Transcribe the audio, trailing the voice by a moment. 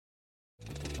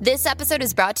This episode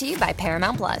is brought to you by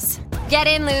Paramount Plus. Get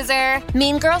in, loser!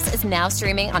 Mean Girls is now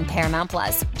streaming on Paramount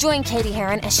Plus. Join Katie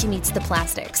Heron as she meets the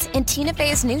plastics in Tina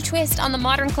Fey's new twist on the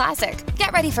modern classic.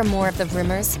 Get ready for more of the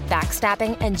rumors,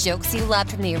 backstabbing, and jokes you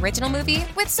loved from the original movie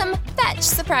with some fetch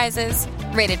surprises.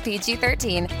 Rated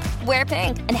PG-13. Wear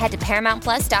pink and head to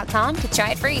ParamountPlus.com to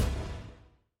try it free.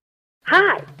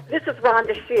 Hi, this is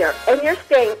Rhonda Shear, and you're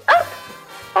staying up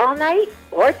all night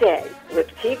or day with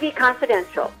TV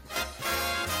Confidential.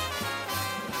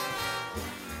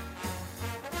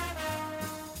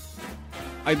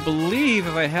 I believe,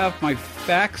 if I have my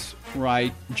facts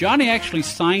right, Johnny actually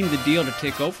signed the deal to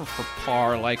take over for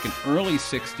Parr like in early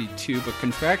 '62, but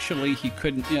contractually he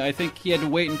couldn't. I think he had to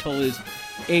wait until his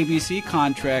ABC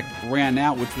contract ran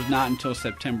out, which was not until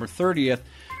September 30th,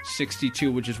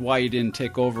 '62, which is why he didn't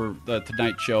take over the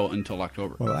Tonight Show until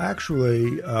October. Well,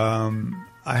 actually, I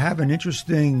have an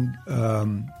interesting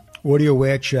audio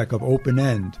air check of Open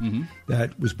End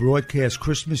that was broadcast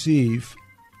Christmas Eve,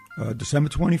 December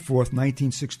 24th,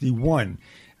 1961.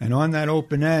 And on that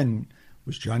Open End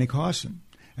was Johnny Carson.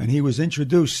 And he was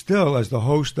introduced still as the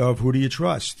host of Who Do You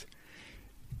Trust?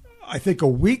 I think a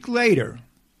week later,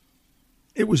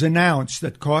 it was announced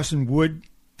that Carson would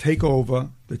take over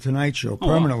the Tonight Show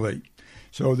permanently.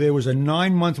 So there was a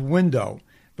 9-month window.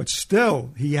 But still,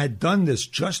 he had done this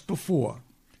just before,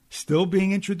 still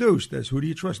being introduced as Who Do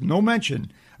You Trust? No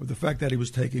mention of the fact that he was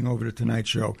taking over the Tonight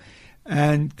Show.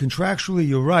 And contractually,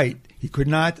 you're right, he could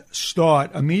not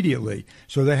start immediately.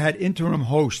 So they had interim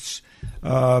hosts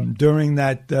during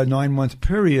that 9-month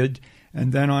period,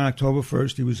 and then on October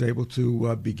 1st, he was able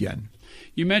to begin.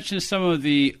 You mentioned some of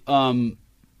the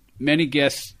many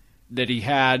guests that he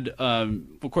had.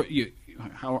 Of course,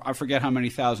 I forget how many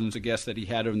thousands of guests that he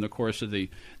had in the course of the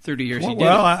 30 years he did.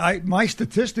 Well, my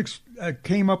statistics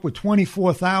came up with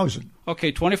 24,000.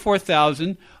 Okay,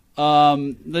 24,000.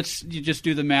 You just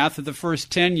do the math. Of the first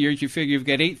 10 years, you figure you've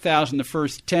got 8,000 the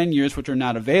first 10 years, which are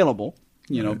not available,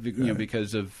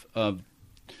 because of trying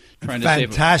to save.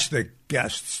 Fantastic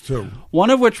guests, too. One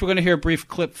of which we're going to hear a brief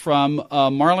clip from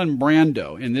Marlon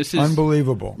Brando, and this is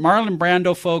unbelievable. Marlon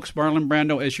Brando, folks. Marlon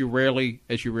Brando, as you rarely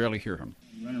hear him.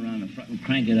 Run around the front and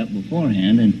crank it up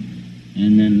beforehand, and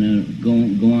then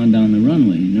go on down the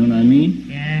runway. You know what I mean?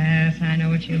 Yes, I know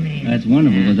what you mean. That's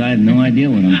wonderful, because I have no idea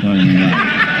what I'm talking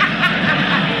about.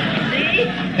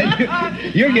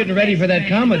 You're getting ready for that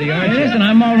comedy, aren't you? Listen,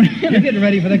 I'm already... You're getting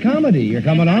ready for the comedy. You're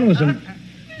coming on with some...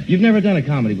 You've never done a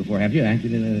comedy before, have you?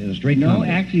 Acted in a straight comedy?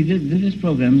 No, actually, this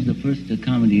program is the first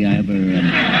comedy I ever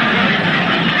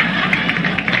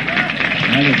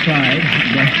tried.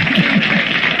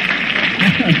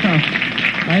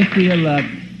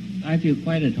 I feel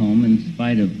quite at home in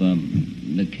spite of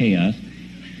the chaos,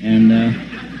 and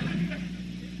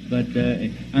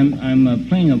I'm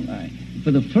playing for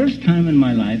the first time in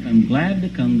my life. I'm glad to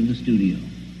come to the studio.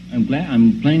 I'm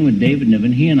playing with David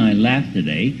Niven. He and I laughed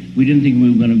today. We didn't think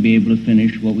we were going to be able to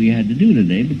finish what we had to do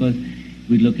today because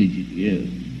we'd look at you.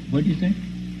 What'd you say?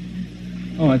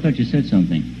 Oh, I thought you said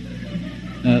something.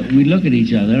 We look at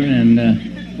each other and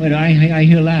wait. I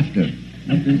hear laughter.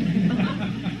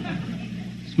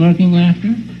 Smirking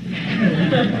laughter?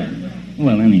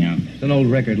 Well, anyhow. It's an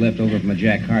old record left over from a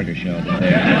Jack Carter show.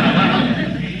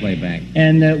 Play back.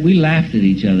 And we laughed at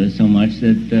each other so much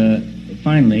that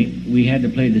finally we had to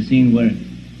play the scene where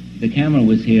the camera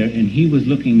was here and he was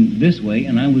looking this way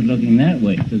and I was looking that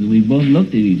way. So that we both looked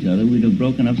at each other. We'd have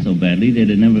broken up so badly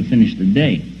they'd have never finished the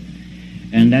day.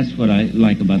 And that's what I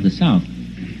like about the South.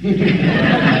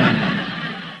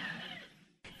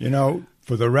 You know,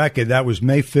 for the record, that was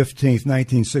May 15th,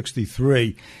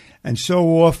 1963. And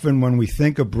so often when we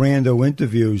think of Brando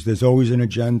interviews, there's always an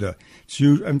agenda.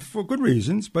 And for good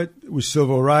reasons, but it was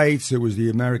civil rights, it was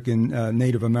the American,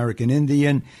 Native American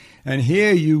Indian. And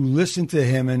here you listen to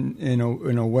him in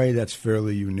a way that's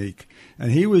fairly unique.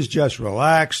 And he was just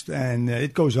relaxed, and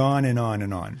it goes on and on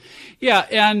and on. Yeah,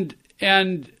 and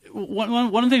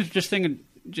one of the things,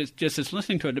 just as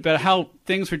listening to it, about how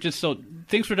things were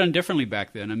done differently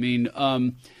back then. I mean,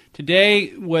 today,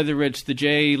 whether it's the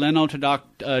Jay Leno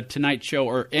Tonight Show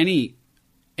or any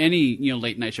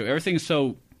late night show, everything's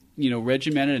so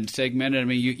regimented and segmented. I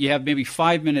mean, you have maybe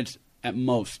 5 minutes at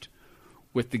most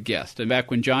with the guest. And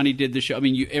back when Johnny did the show, I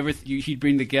mean, he'd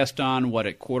bring the guest on at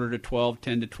 11:45,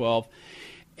 10 to 12,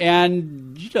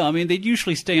 And, I mean, they'd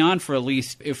usually stay on for at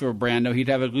least, if it were Brando, he'd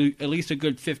have at least a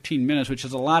good 15 minutes, which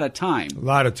is a lot of time. A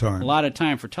lot of time. A lot of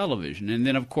time for television. And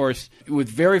then, of course, with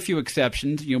very few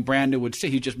exceptions, Brando would say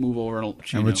he'd just move over and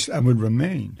would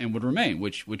remain. And would remain,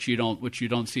 which you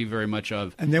don't see very much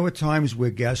of. And there were times where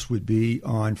guests would be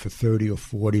on for 30 or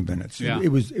 40 minutes. Yeah. It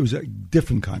was a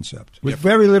different concept. With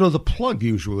very little to plug,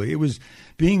 usually. It was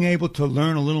being able to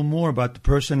learn a little more about the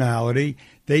personality.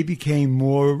 They became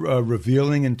more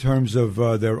revealing in terms of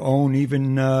their own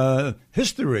even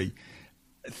history.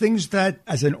 Things that,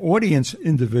 as an audience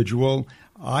individual,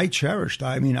 I cherished.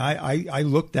 I mean, I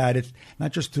looked at it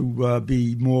not just to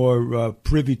be more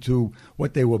privy to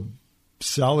what they were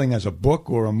selling as a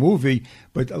book or a movie,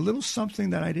 but a little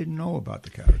something that I didn't know about the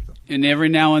character. And every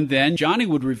now and then, Johnny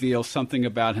would reveal something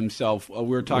about himself. We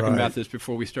were talking about this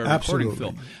before we started recording,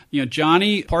 Phil.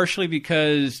 Johnny, partially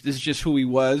because this is just who he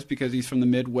was, because he's from the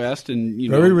Midwest, and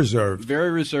very reserved. Very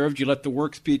reserved. You let the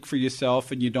work speak for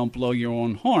yourself, and you don't blow your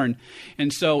own horn.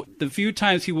 And so, the few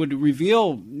times he would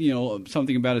reveal,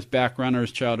 something about his background or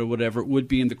his childhood or whatever, it would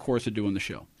be in the course of doing the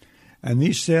show. And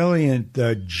these salient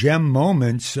gem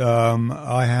moments,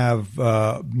 I have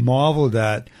marveled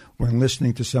at when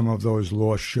listening to some of those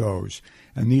lost shows.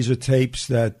 And these are tapes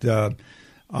that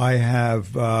I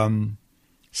have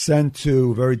sent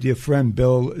to a very dear friend,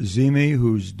 Bill Zimi,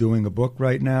 who's doing a book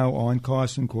right now on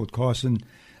Carson called Carson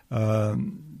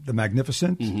the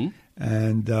Magnificent. Mm-hmm.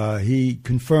 And he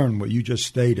confirmed what you just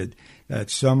stated,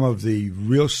 that some of the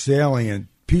real salient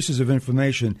pieces of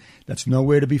information that's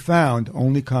nowhere to be found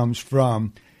only comes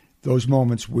from those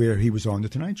moments where he was on The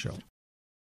Tonight Show.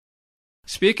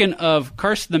 Speaking of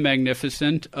Carson the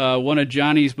Magnificent, one of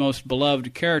Johnny's most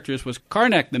beloved characters was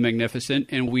Karnak the Magnificent,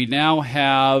 and we now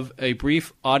have a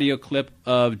brief audio clip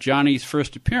of Johnny's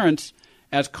first appearance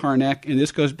as Karnak, and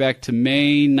this goes back to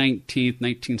May 19th,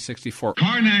 1964.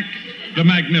 Karnak the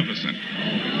Magnificent.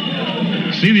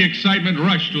 See the excitement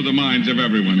rush through the minds of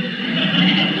everyone.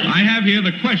 I have here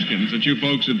the questions that you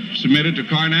folks have submitted to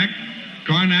Karnak.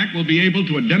 Karnak will be able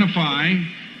to identify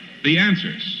the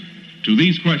answers to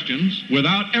these questions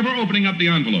without ever opening up the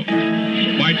envelope.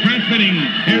 By transmitting,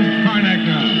 here's Karnak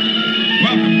now.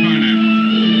 Welcome, Karnak.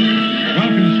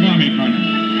 Welcome, Swami Karnak.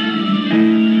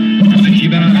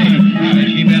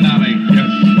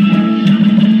 Yes.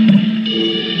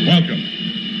 Welcome.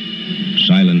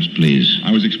 Silence, please.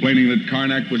 I was explaining that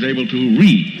Karnak was able to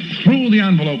read through the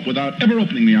envelope without ever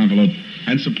opening the envelope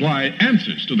and supply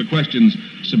answers to the questions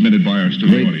submitted by our studio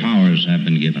Great audience. powers have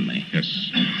been given me.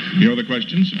 Yes. Here are the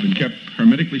questions. Have been kept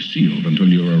hermetically sealed until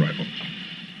your arrival.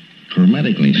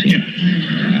 Hermetically sealed?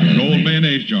 An old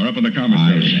mayonnaise jar up in the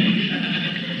commissary.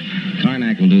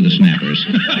 Karnak will do the snappers.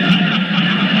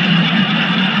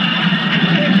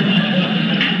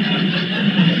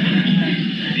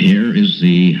 Here is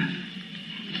the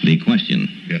question.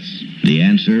 Yes. The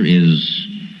answer is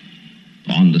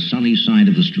on the sunny side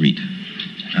of the street.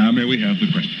 May we have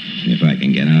the question? If I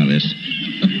can get out of this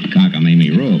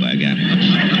cockamamie robe I got.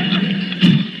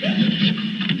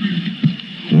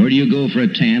 Where do you go for a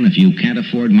tan if you can't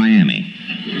afford Miami?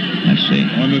 Let's see.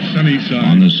 On the sunny side.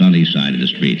 On the sunny side of the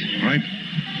street. Right.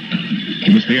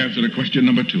 Give us the answer to question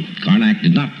number 2. Karnak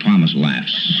did not promise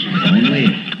laughs.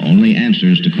 Only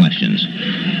answers to questions.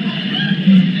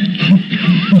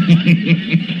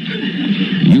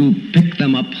 You pick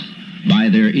them up by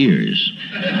their ears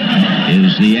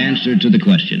is the answer to the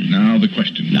question. Now the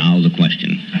question.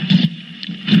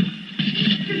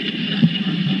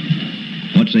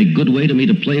 What's a good way to meet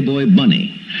a Playboy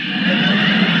bunny?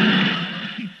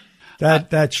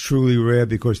 That's truly rare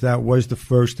because that was the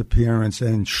first appearance,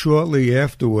 and shortly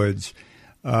afterwards,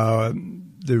 the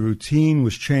routine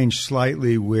was changed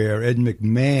slightly where Ed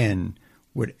McMahon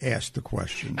would ask the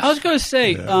questions. I was going to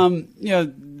say,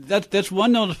 that's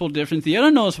one noticeable difference. The other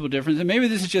noticeable difference, and maybe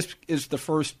this is the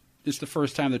first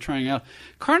time they're trying out.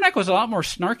 Karnak was a lot more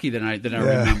snarky than I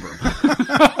remember.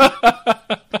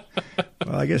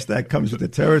 Well, I guess that comes with the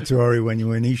territory when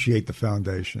you initiate the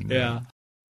foundation. Yeah.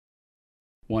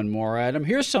 One more item.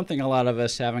 Here's something a lot of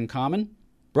us have in common.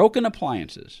 Broken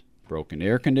appliances. Broken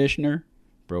air conditioner,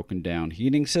 broken down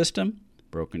heating system,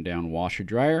 broken down washer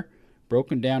dryer,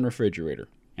 broken down refrigerator.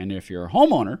 And if you're a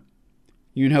homeowner,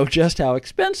 you know just how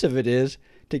expensive it is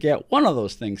to get one of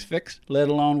those things fixed, let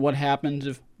alone what happens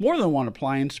if more than one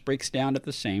appliance breaks down at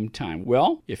the same time.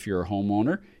 Well, if you're a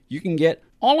homeowner, you can get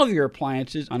all of your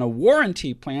appliances on a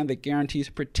warranty plan that guarantees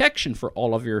protection for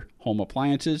all of your home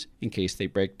appliances in case they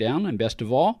break down. And best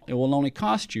of all, it will only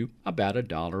cost you about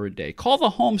 $1 a day. Call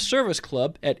the Home Service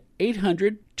Club at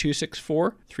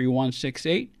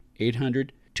 800-264-3168,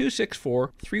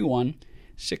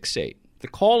 800-264-3168. The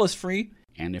call is free,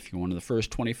 And if you're one of the first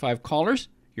 25 callers,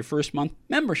 your first month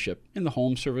membership in the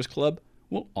Home Service Club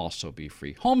will also be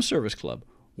free. Home Service Club,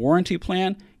 warranty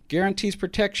plan, guarantees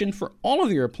protection for all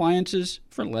of your appliances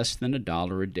for less than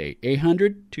 $1 a day.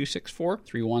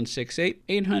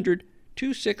 800-264-3168,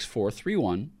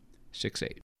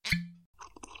 800-264-3168.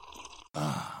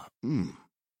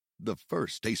 The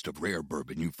first taste of rare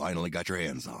bourbon you finally got your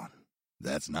hands on.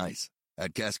 That's nice.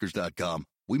 At Caskers.com,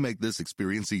 we make this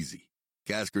experience easy.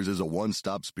 Caskers is a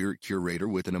one-stop spirit curator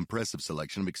with an impressive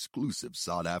selection of exclusive,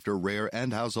 sought-after, rare,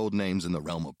 and household names in the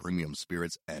realm of premium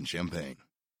spirits and champagne.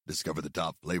 Discover the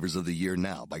top flavors of the year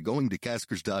now by going to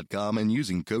Caskers.com and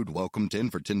using code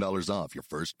WELCOME10 for $10 off your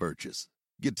first purchase.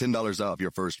 Get $10 off your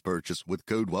first purchase with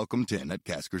code WELCOME10 at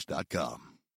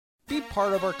Caskers.com. Be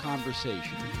part of our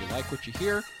conversation. If you like what you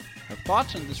hear, have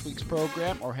thoughts on this week's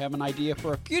program, or have an idea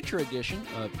for a future edition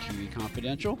of TV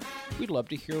Confidential, we'd love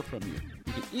to hear from you.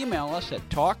 You can email us at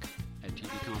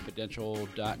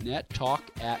talk@tvconfidential.net,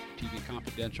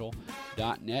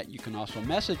 talk@tvconfidential.net. You can also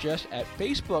message us at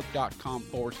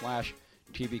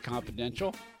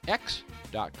facebook.com/tvconfidential,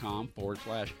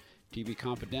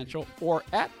 x.com/tvconfidential, or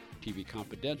at TV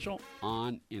Confidential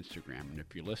on Instagram. And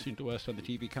if you're listening to us on the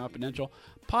TV Confidential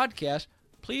podcast,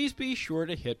 please be sure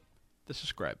to hit the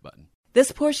subscribe button.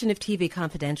 This portion of TV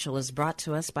Confidential is brought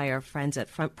to us by our friends at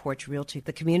Front Porch Realty,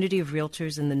 the community of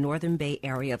realtors in the Northern Bay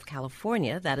area of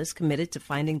California that is committed to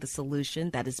finding the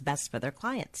solution that is best for their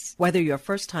clients. Whether you're a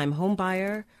first-time home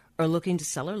buyer or looking to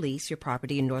sell or lease your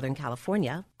property in Northern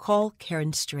California, call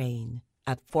Karen Strain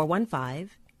at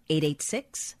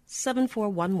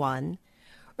 415-886-7411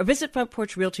 or visit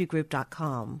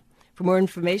frontporchrealtygroup.com for more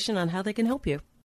information on how they can help you.